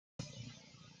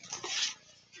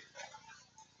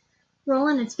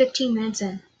Roland is 15 minutes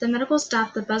in. The medical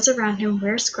staff that buzz around him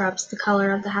wear scrubs the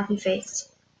color of the happy face.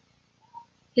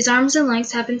 His arms and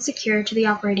legs have been secured to the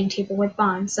operating table with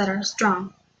bonds that are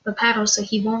strong, but paddles so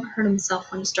he won't hurt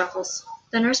himself when he struggles.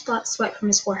 The nurse blots sweat from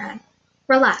his forehead.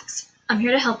 Relax. I'm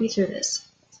here to help you through this.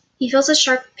 He feels a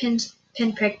sharp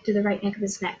pinprick through the right neck of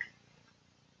his neck,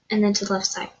 and then to the left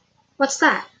side. What's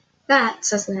that? That,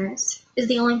 says the nurse, is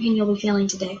the only pain you'll be feeling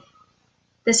today.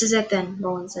 This is it then,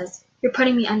 Roland says. You're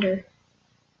putting me under.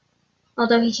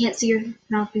 Although he can't see your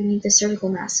mouth beneath the surgical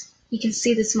mask, he can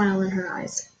see the smile in her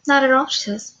eyes. Not at all, she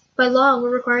says. By law, we're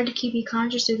required to keep you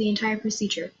conscious through the entire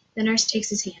procedure. The nurse takes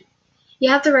his hand. You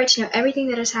have the right to know everything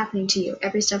that is happening to you,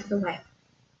 every step of the way.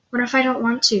 What if I don't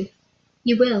want to?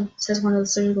 You will, says one of the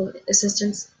surgical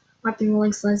assistants, wiping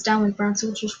Roland's lens down with brown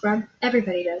soldier scrub.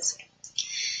 Everybody does.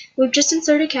 We've just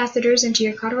inserted catheters into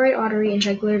your carotid artery and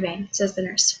jugular vein, says the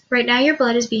nurse. Right now your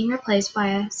blood is being replaced by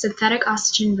a synthetic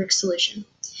oxygen-rich solution.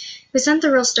 We sent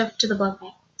the real stuff to the blood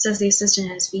bank, says the assistant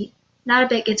at his feet. Not a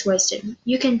bit gets wasted.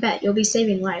 You can bet you'll be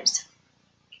saving lives.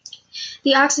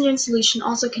 The oxygen solution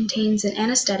also contains an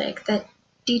anesthetic that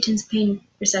detends pain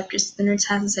receptors, the nurse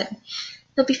has said.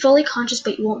 You'll be fully conscious,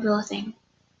 but you won't feel a thing.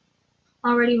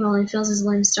 Already Roland feels his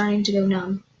limbs starting to go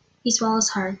numb. He swallows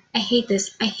hard. I hate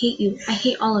this. I hate you. I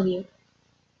hate all of you.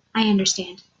 I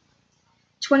understand.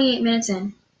 28 minutes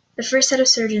in. The first set of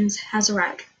surgeons has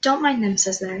arrived. Don't mind them,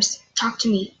 says the nurse. Talk to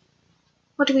me.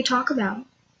 What do we talk about?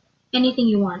 Anything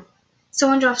you want.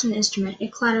 Someone drops an instrument.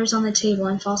 It clatters on the table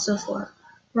and falls to the floor.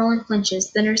 Roland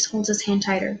flinches. The nurse holds his hand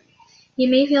tighter. You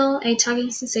may feel a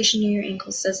tugging sensation near your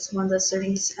ankles, says one of the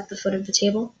surgeons at the foot of the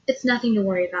table. It's nothing to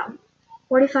worry about.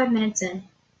 45 minutes in.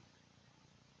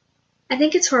 I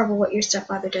think it's horrible what your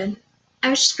stepfather did. I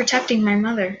was just protecting my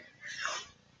mother.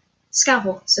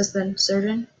 Scalpel, says the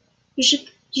surgeon. You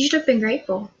should have been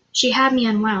grateful. She had me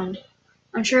unwound.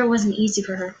 I'm sure it wasn't easy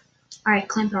for her. All right,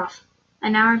 clamp off.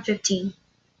 An hour and 15.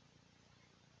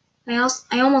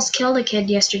 I almost killed a kid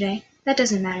yesterday. That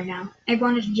doesn't matter now. I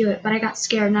wanted to do it, but I got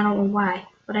scared, and I don't know why,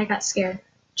 but I got scared.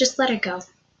 Just let it go.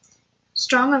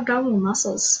 Strong abdominal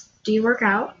muscles. Do you work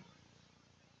out?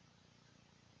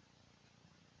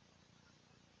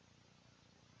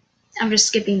 I'm just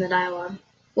skipping the dialogue.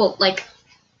 Well, like,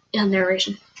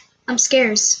 narration. I'm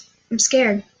scared. I'm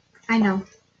scared. I know.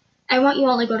 I want you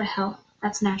all to go to hell.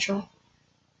 That's natural.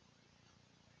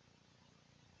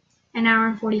 An hour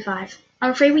and 45.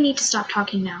 I'm afraid we need to stop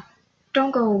talking now.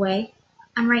 Don't go away.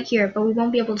 I'm right here, but we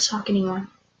won't be able to talk anymore.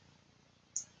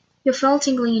 You'll feel a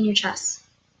tingling in your chest.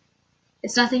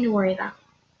 It's nothing to worry about.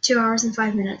 2 hours and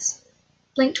 5 minutes.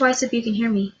 Blink twice if you can hear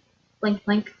me. Blink,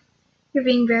 blink. You're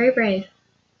being very brave.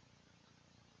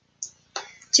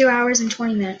 2 hours and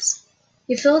 20 minutes.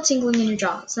 You feel a tingling in your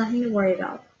jaw. It's nothing to worry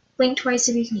about. Blink twice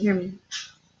if you can hear me.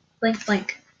 Blink,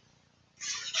 blink.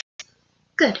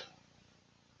 Good.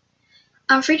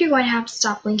 I'm afraid you're going to have to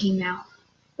stop blinking now.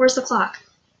 Where's the clock?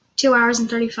 2 hours and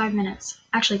 35 minutes.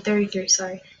 Actually, 33,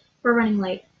 sorry. We're running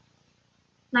late.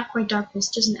 Not quite darkness,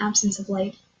 just an absence of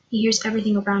light. He hears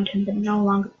everything around him, but can no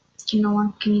longer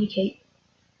communicate.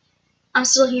 I'm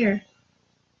still here.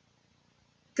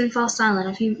 Then falls silent.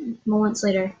 A few moments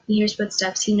later, he hears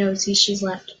footsteps. He knows she's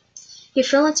left. You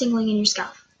feel a tingling in your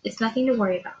scalp. It's nothing to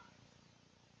worry about.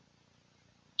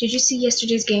 Did you see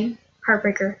yesterday's game?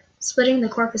 Heartbreaker. Splitting the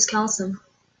corpus callosum.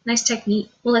 Nice technique.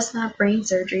 Well, let's not have brain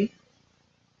surgery.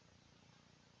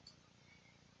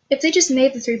 If they just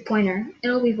made the three-pointer,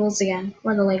 it'll be Bulls again,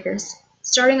 or the Lakers.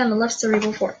 Starting on the left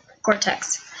cerebral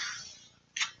cortex.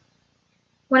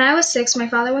 When I was 6, my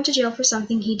father went to jail for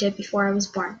something he did before I was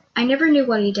born. I never knew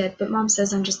what he did, but Mom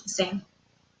says I'm just the same.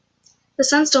 The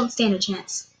Suns don't stand a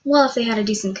chance. Well, if they had a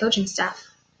decent coaching staff.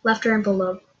 Left ankle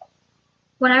lobe.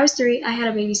 When I was 3, I had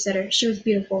a babysitter. She was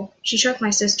beautiful. She shook my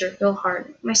sister real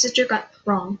hard. My sister got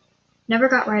wrong. Never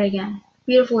got right again.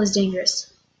 Beautiful is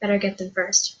dangerous. Better get them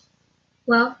first.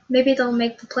 Well, maybe they'll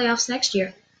make the playoffs next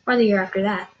year, or the year after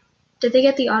that. Did they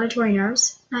get the auditory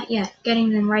nerves? Not yet. Getting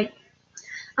them right.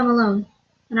 I'm alone,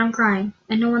 and I'm crying,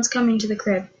 and no one's coming to the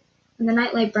crib. And the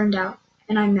nightlight burned out,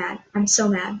 and I'm mad. I'm so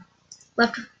mad.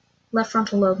 Left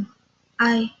frontal lobe.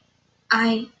 I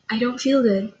don't feel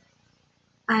good.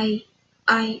 I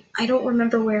don't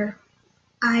remember where.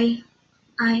 I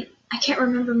can't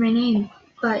remember my name,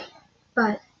 but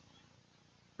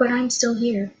I'm still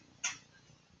here.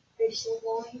 Are you still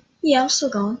going? Yeah, I'm still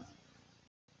going.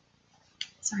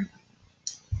 Sorry.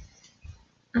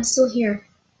 I'm still here.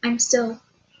 Where's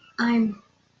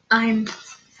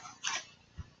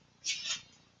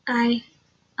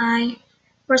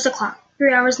the clock?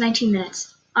 3 hours, 19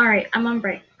 minutes. Alright, I'm on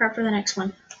break. Prep for the next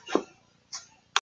one.